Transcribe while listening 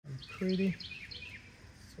pretty.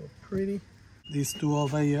 So pretty. These two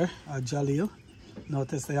over here are Jaleel.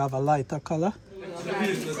 Notice they have a lighter color.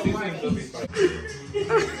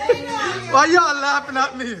 Why y'all laughing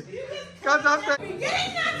at me? Because I'm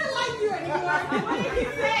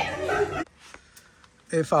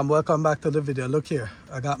Hey fam, welcome back to the video. Look here,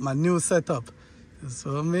 I got my new setup. You see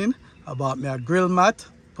what I mean? I bought me a grill mat,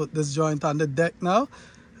 put this joint on the deck now,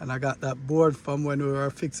 and I got that board from when we were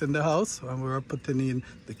fixing the house, when we were putting in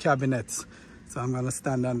the cabinets. So I'm gonna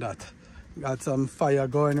stand on that. Got some fire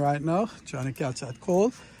going right now, trying to catch that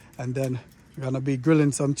coal, and then we're gonna be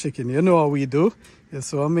grilling some chicken. You know how we do. You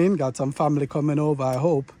see what I mean? Got some family coming over, I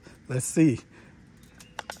hope. Let's see.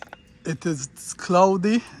 It is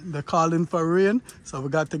cloudy, they're calling for rain, so we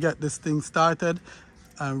got to get this thing started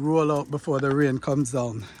and roll out before the rain comes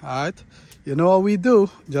down. All right, you know what we do,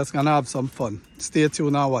 just gonna have some fun. Stay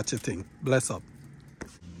tuned and watch the thing. Bless up.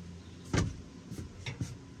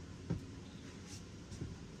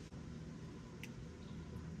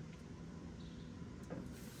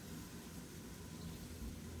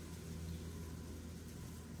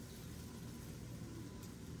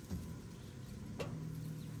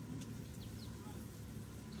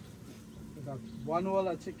 We got one whole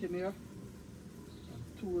of chicken here and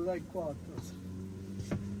 2 leg quarters.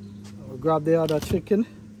 We'll grab the other chicken.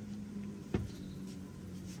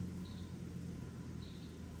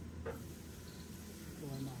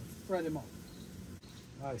 Spread them out.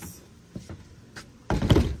 Nice.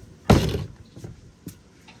 Close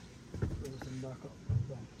them back up.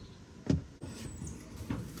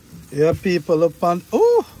 Yeah, people up on.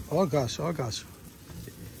 Oh gosh. Oh,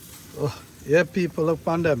 yeah, people up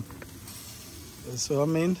on them. So I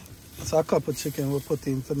mean, it's a couple chicken we'll put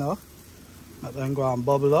in for now. And then go and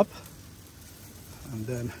bubble up. And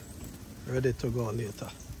then ready to go later.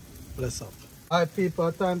 Bless up. Alright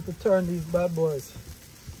people, time to turn these bad boys.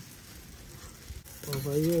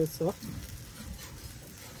 Over here, sir.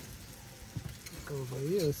 Over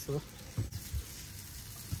here, sir.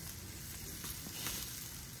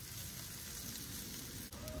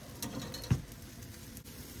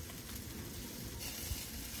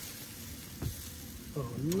 Oh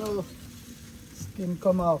no. Skin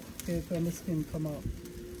come out. Hate when the skin come out.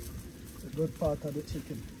 It's a good part of the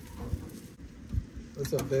chicken.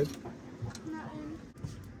 What's up, babe? Nothing.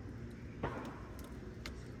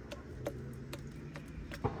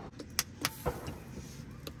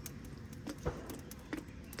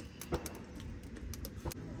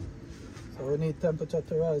 So we need temperature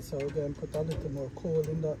to rise, so we're going to put a little more coal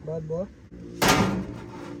in that bad boy.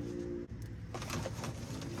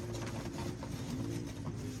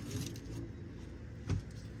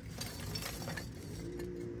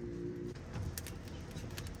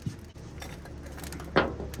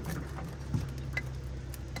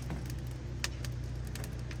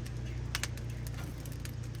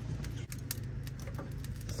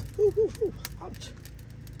 Ouch.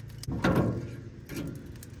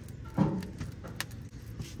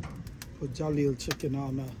 Put Jaleel chicken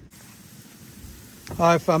on now.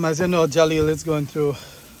 Alright fam, as you know, Jaleel is going through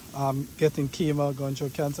getting chemo, going through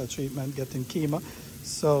cancer treatment, getting chemo.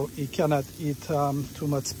 So he cannot eat too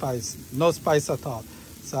much spice, no spice at all.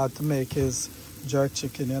 So I had to make his jerk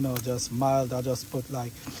chicken, you know, just mild. I just put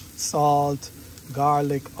like salt,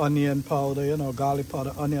 garlic, onion powder, you know, garlic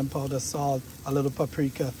powder, onion powder, salt, a little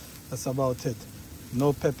paprika. That's about it.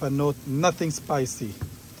 No pepper, nothing spicy.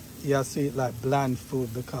 He has to eat like bland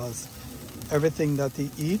food because everything that he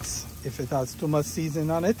eats, if it has too much seasoning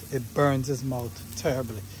on it, it burns his mouth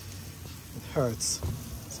terribly. It hurts.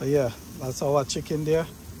 So yeah, that's our chicken there.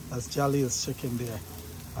 That's Jaleel's chicken there.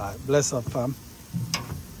 All right, bless up, fam.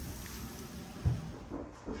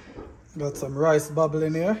 Got some rice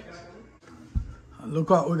bubbling here. And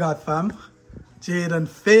look what we got, fam. Jaden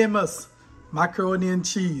famous macaroni and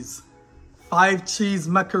cheese. 5 cheese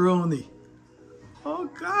macaroni. Oh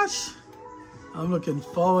gosh. I'm looking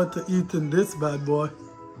forward to eating this bad boy.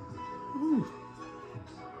 Ooh.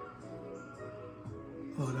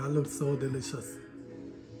 Oh, that looks so delicious.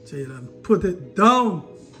 Jaden, put it down.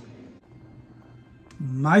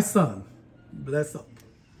 My son. Bless up.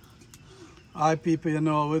 Alright people, you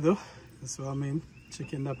know what we do. That's what I mean.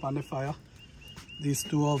 Chicken up on the fire. These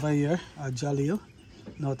two over here are Jaleel.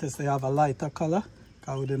 Notice they have a lighter color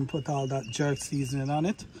because we didn't put all that jerk seasoning on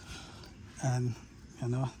it. And you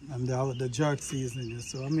know, and they have the jerk seasoning, you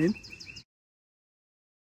see what I mean?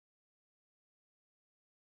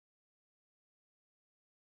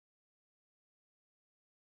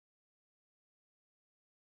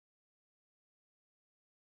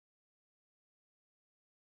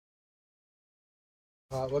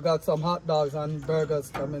 We got some hot dogs and burgers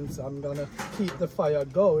coming, so I'm gonna keep the fire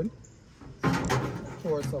going.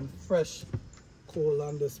 Pour some fresh coal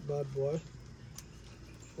on this bad boy.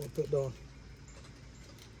 Put it down.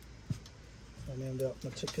 And then up my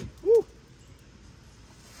chicken. Woo!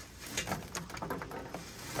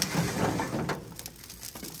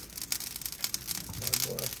 Bad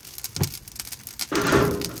boy.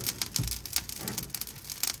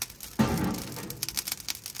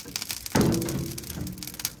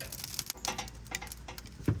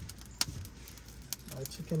 My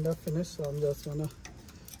chicken that finished, so I'm just gonna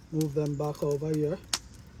move them back over here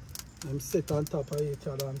and sit on top of each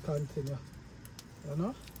other and continue. You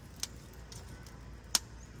know?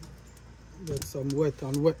 Get some wet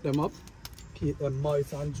and wet them up. Keep them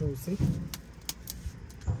moist and juicy.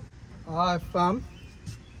 Alright fam.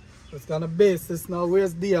 Just gonna base this now.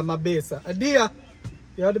 Where's Dia, my baser? Dia!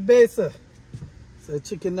 You're the baser. So the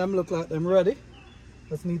chicken them look like them ready.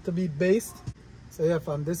 Just need to be based. So yeah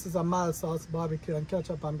fam, this is a mild sauce barbecue and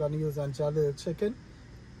ketchup I'm gonna use on Jalil chicken.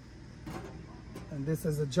 And this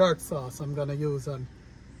is a jerk sauce I'm gonna use on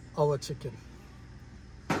our chicken.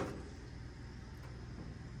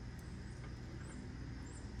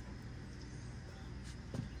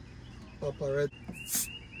 Papa red.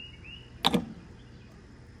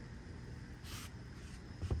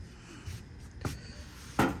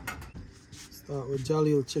 Start with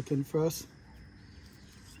Jalil chicken first.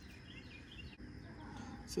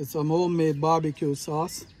 So it's some homemade barbecue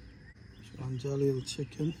sauce on Jalil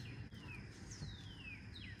chicken.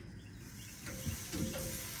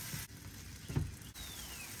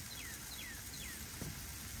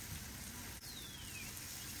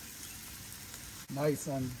 Nice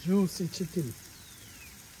and juicy chicken.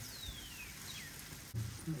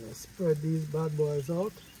 Let's spread these bad boys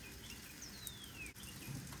out.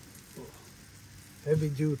 Oh, heavy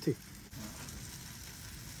duty.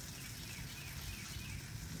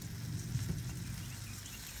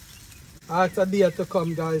 I asked Adia to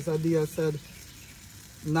come, guys. Adia said,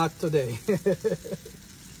 not today.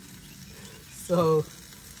 So,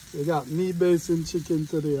 we got me basing chicken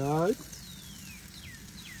today, alright?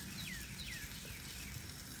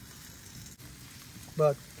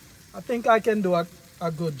 But I think I can do a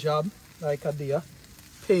good job, like Adia,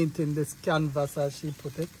 painting this canvas as she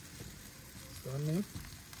put it. So,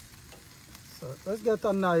 so let's get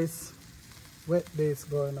a nice wet base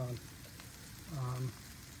going on.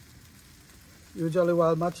 Usually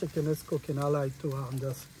while my chicken is cooking, I like to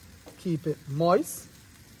just keep it moist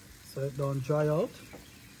so it don't dry out,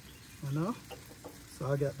 you know.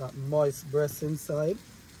 So I get that moist breast inside.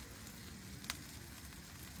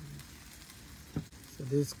 So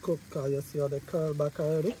this cook, you see how they curl back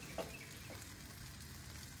already.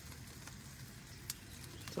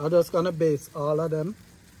 So I'm just gonna base all of them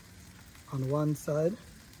on one side,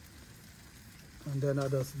 and then I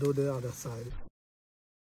just do the other side.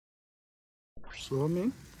 So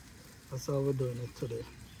that's how we're doing it today.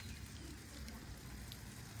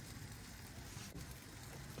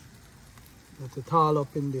 Get it all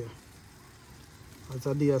up in there. As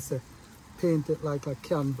Adia said, paint it like a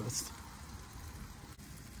canvas.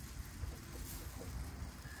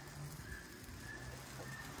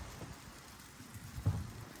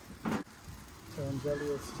 Turn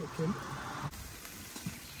Jalil's chicken.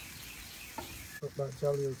 Put that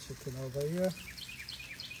Jalil chicken over here.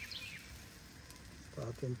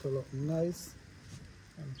 Starting to look nice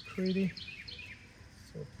and pretty.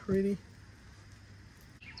 So pretty.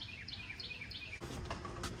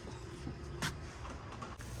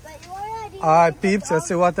 Alright peeps, let's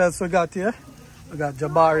see what else we got here. We got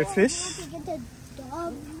Jabari fish.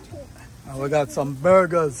 And we got some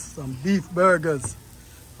burgers, some beef burgers.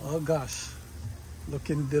 Oh gosh,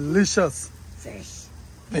 looking delicious. Fish.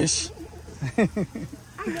 Fish.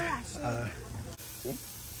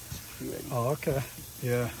 Oh, okay.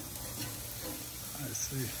 Yeah. I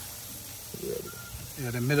see. Yeah,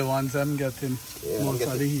 the middle ones I'm getting most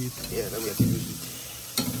of the heat. Yeah, I'm getting the heat.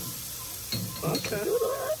 Okay.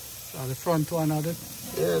 So the front one of it?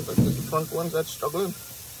 Yeah, but the front ones that's struggling.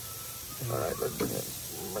 Alright, let's bring it.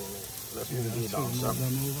 Let's move these down some.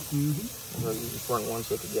 Let's use the front one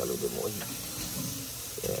so it can get a little bit more heat.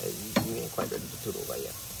 Yeah, you ain't quite ready to turn over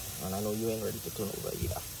yet. And I know you ain't ready to turn over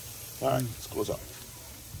either. Alright, let's close up.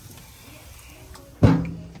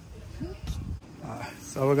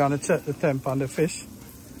 So we're gonna check the temp on the fish.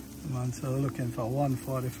 So we're looking for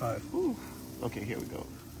 145. Ooh. Okay, here we go.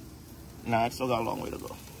 Nah, it's still got a long way to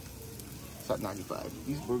go. It's at 95.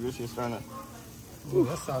 These burgers here starting to... Ooh,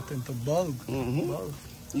 that's starting to bulk. Bulk.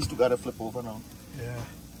 These two gotta flip over now. Yeah.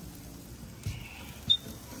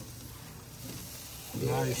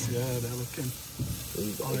 Nice, yeah, they're looking. There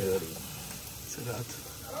you go, ready. See that?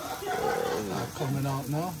 Coming out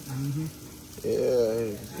now.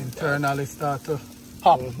 Yeah. Internally start to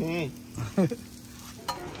pop. Mm-hmm.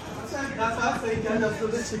 That's why I say you can just do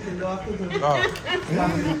the chicken, you have to do the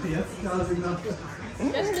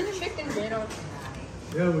Just the chicken, they don't.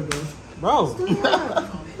 There we go. Bro.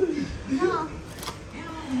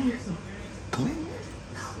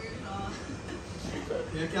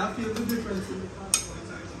 You can feel the difference.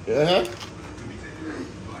 Yeah.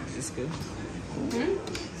 It's good. Hmm?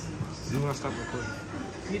 You want to stop recording?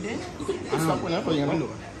 You did? You can stop whenever, you know.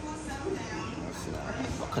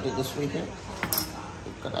 I'll cut it this way here.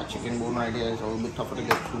 Got that chicken bone right there. It's a little bit tougher to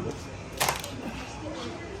get through. But...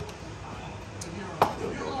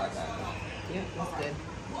 Yep, that's good.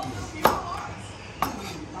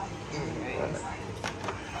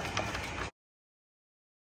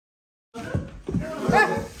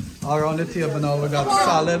 Around the table now we got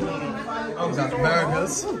salad, we got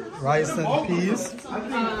burgers, rice and peas,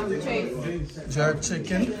 jerk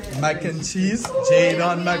chicken, mac and cheese,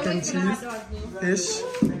 Jadon mac and cheese, fish,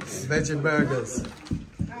 veggie burgers.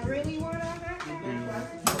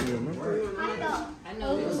 I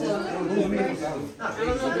know this I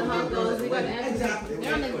don't know how it goes. We got this one.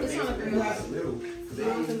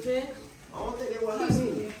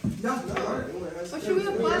 What should we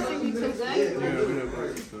have plastic utensils?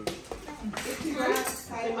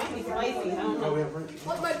 It might be spicy. I don't know.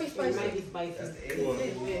 What might be spicy? It might be spicy.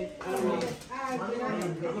 I don't know.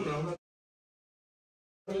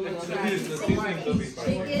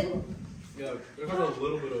 Chicken. Yeah, it has a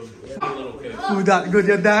little bit of a little kick. Who that good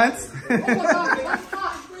you dance?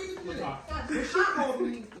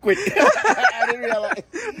 Quick. I didn't realize.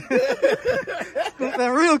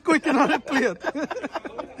 They're real quick and on the plate.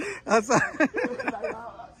 That's I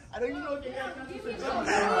don't even know what you got.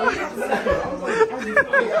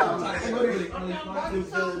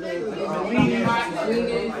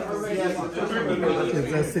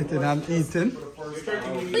 kids are sitting and eating.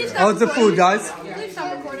 How's the food, guys? Please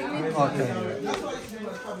stop recording me. Okay.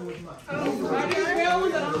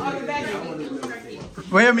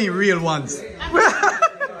 What do you mean real ones?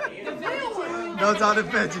 Those are the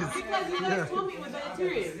veggies.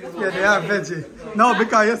 Yeah, they are veggie. No,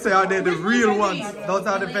 because you say are they the real ones? Those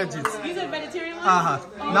are the veggies. You said vegetarian ones?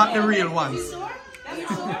 Not the real ones.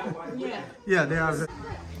 Yeah, they are.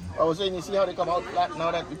 I was saying, you see how they come out flat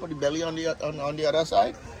now that we put the belly on the other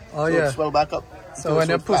side? Oh, so yeah. it swell back up. So when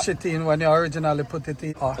you push it in, when you originally put it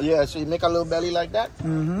in. Oh. Yeah, so you make a little belly like that.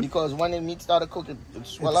 Because when the meat started cooking, it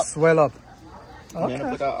swell up. Swell up. Okay. And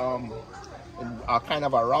then put a kind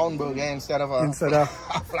of a round burger instead of a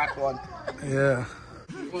flat one. Yeah.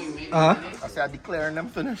 I said declaring them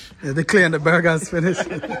finished. Yeah, declaring the burgers finished.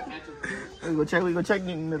 we go check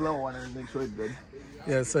the middle one and make sure it's good.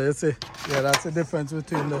 Yeah, so you see, yeah, that's the difference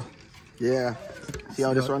between the. Yeah. See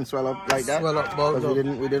how this one swell up like that? Swell up, bulge up.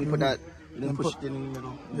 We didn't put that. We didn't push it in the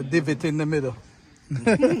middle. The divot in the middle.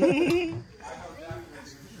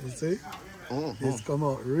 You see? It's come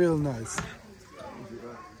out real nice.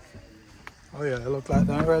 Oh yeah, it look like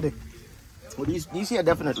they're ready. Well, these here are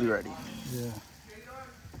definitely ready. Yeah.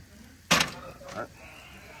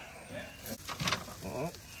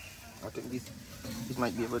 I think these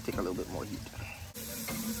might be able to take a little bit more heat.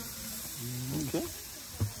 Okay.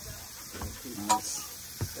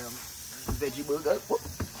 Veggie burger.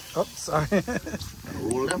 Oh, sorry.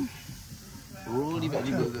 Roll them. Roll the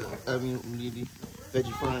veggie burger. I mean, the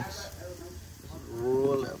veggie franks.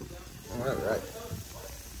 Roll them. All right.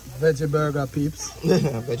 Veggie burger peeps.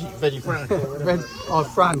 veggie franks. Oh,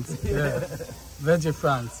 France. Yeah. Veggie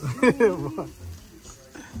France.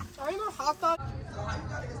 Are you a hot dog?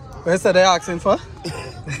 Where's they asking for?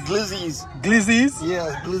 Glizzies. Glizzies?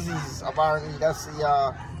 Yeah, glizzies. Apparently, that's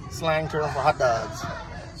the slang term for hot dogs.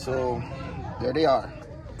 So, there they are.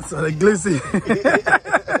 So the glizzy.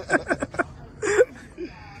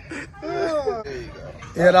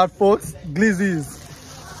 Hear that, folks? Glizzies.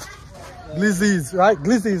 Glizzies, right?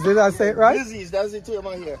 Glizzies, did I say it right? Glizzies, that's the term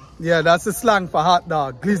I hear. Yeah, that's the slang for hot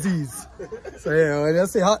dog. Glizzies. So yeah, when you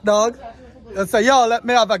say hot dog, you say, yo, let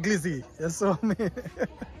me have a glizzy. You saw me?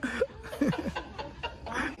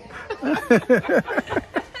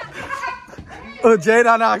 Oh,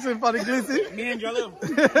 Jadon asking for the glizzy? Me and Jalil.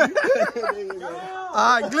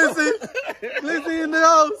 Alright, glizzy. Glizzy in the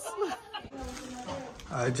house.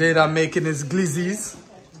 Alright, Jadon making his glizzies.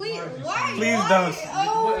 Please, why? Please don't.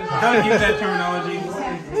 Don't use that terminology.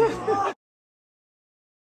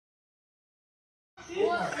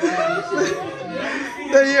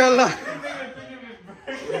 There you are.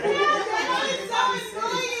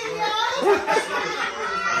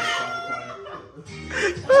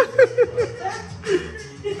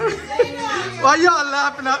 Why y'all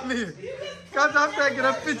laughing at me? Because I'm taking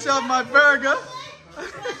a picture of my burger.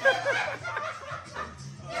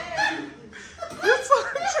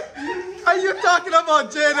 Are you talking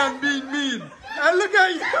about Jane and being mean? And look at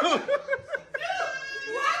you. Why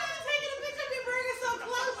are you taking a picture of your burger so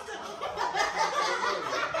close to me?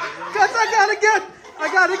 Because I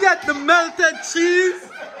gotta get the melted cheese.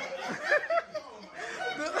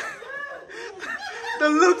 the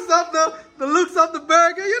looks of the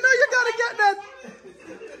burger. You know, you gotta get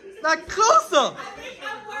that closer. I think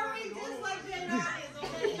I'm worried just like Jane is,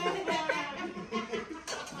 okay?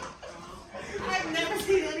 I've never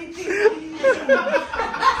seen anything like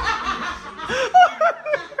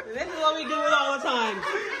this is what we do it all the time.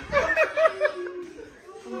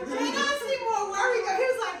 Jane seemed more worried. He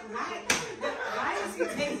was like, why is he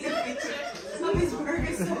taking a picture of his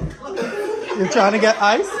burger so close? You're trying to get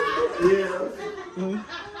ice? Yeah.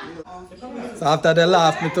 So after they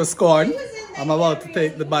laughed me to scorn, I'm about to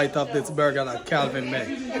take the bite of this burger that Calvin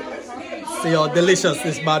made. See how delicious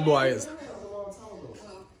this bad boy is.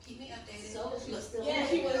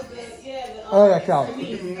 Oh yeah,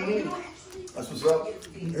 Calvin. That's what's up.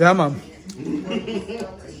 Yeah, man.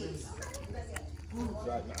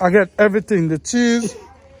 I get everything, the cheese.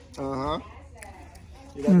 Uh-huh.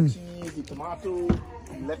 You got the cheese, the tomato,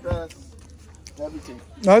 the lettuce, everything.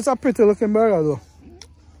 No, it's a pretty looking burger though.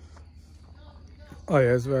 Oh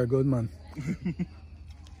yeah, it's very good, man.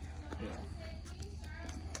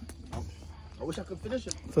 I wish I could finish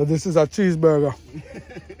it. So this is a cheeseburger.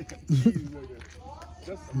 Cheeseburger.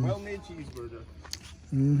 Just a well-made cheeseburger.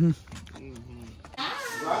 Mm-hmm.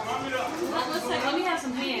 Let me have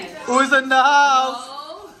some hands. Who's in the house?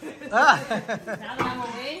 Now that I'm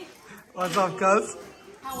away, What's up, cuz?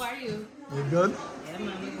 how are you? You good? Yeah,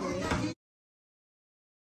 mommy.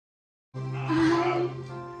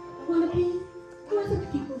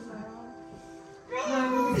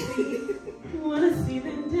 Wanna see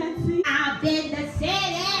them dancing? I've been the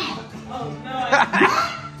city. Oh no.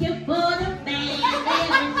 You for the man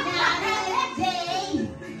every night and day.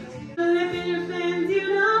 Living your fans, you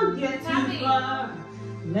don't get too far.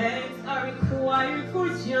 Legs are required for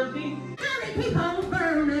jumping. Keep on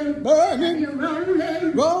burning, Burning, you're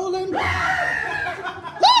rolling. rolling.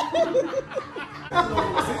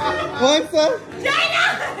 What's that? China!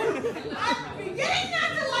 I'm beginning not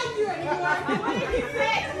to like you anymore. What did he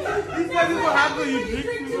say? He said this will happen when you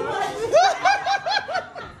drink too much.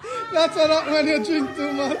 That's what happens when you drink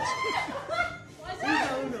too much.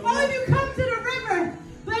 Why don't you come to the river?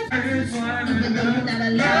 Not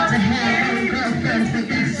allowed to have girlfriends, but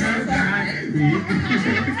that's so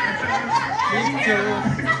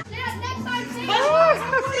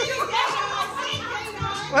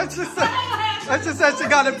What she said? What she said? She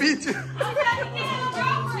gotta beat you.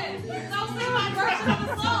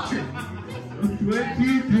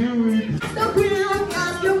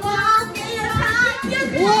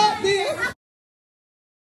 What, dear?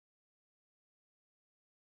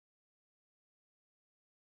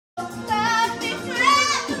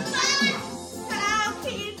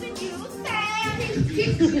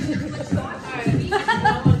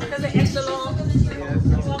 Because it's extra long.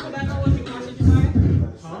 Talk about what you want to do.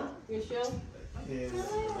 Huh? Your show? You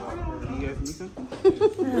guys need something?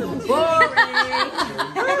 Boring.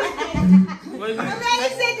 What is it?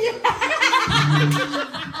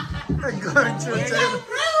 I'm going to jail.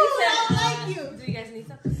 I don't like you. Do you guys need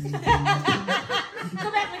something?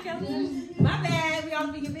 Come back, Michael. My bad. We all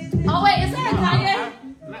speaking business. Oh wait, is that a Kanye?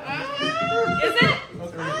 Is it?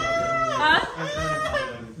 Huh?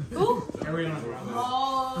 Who? Everyone.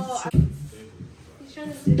 Oh. He's trying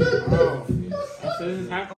to sit. So this is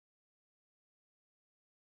half.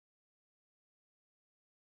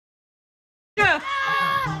 Jeff.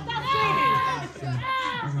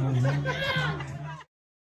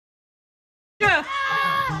 Jeff.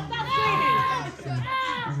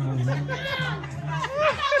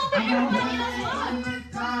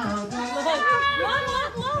 Look.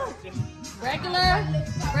 Regular.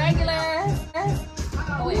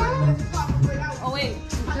 Oh wait.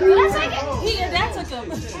 Did I take it? That took him.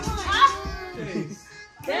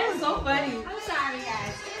 That is so funny. I'm sorry,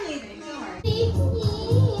 guys.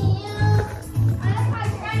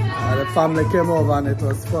 The family came over and it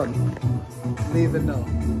was fun. Leaving now.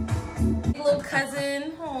 Little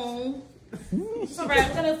cousin home. All right,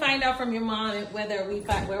 I'm gonna find out from your mom whether we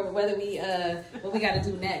what we gotta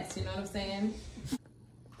do next. You know what I'm saying?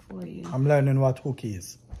 For you. I'm learning what hooky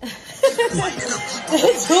is.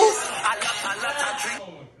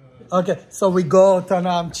 Okay, so we go out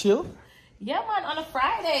and chill. Yeah, man, on a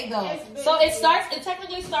Friday though. So it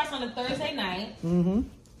technically starts on a Thursday night. Mm-hmm.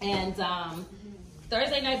 And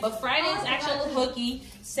Thursday night, but Friday is actual hooky.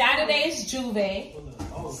 Saturday is Juve.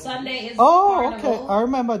 Sunday is Oh, Carnival. okay. I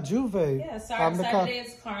remember Juve. Yeah, Saturday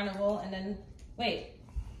is Carnival, and then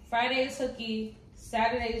Friday is hooky.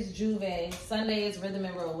 Saturday is Juve. Sunday is Rhythm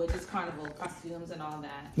and Roll, which is Carnival costumes and all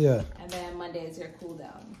that. Yeah. And then Monday is your cool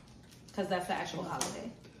down, because that's the actual holiday.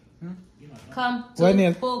 Come to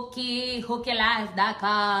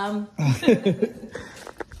hookylife.com.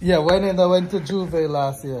 Yeah, when I went to Juve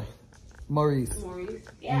last year, Maurice.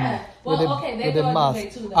 Yeah. Well, okay, they with the go to mask.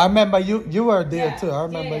 Juve too, though. I remember you were there Yeah, too. I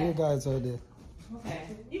remember yeah. you guys were there. Okay.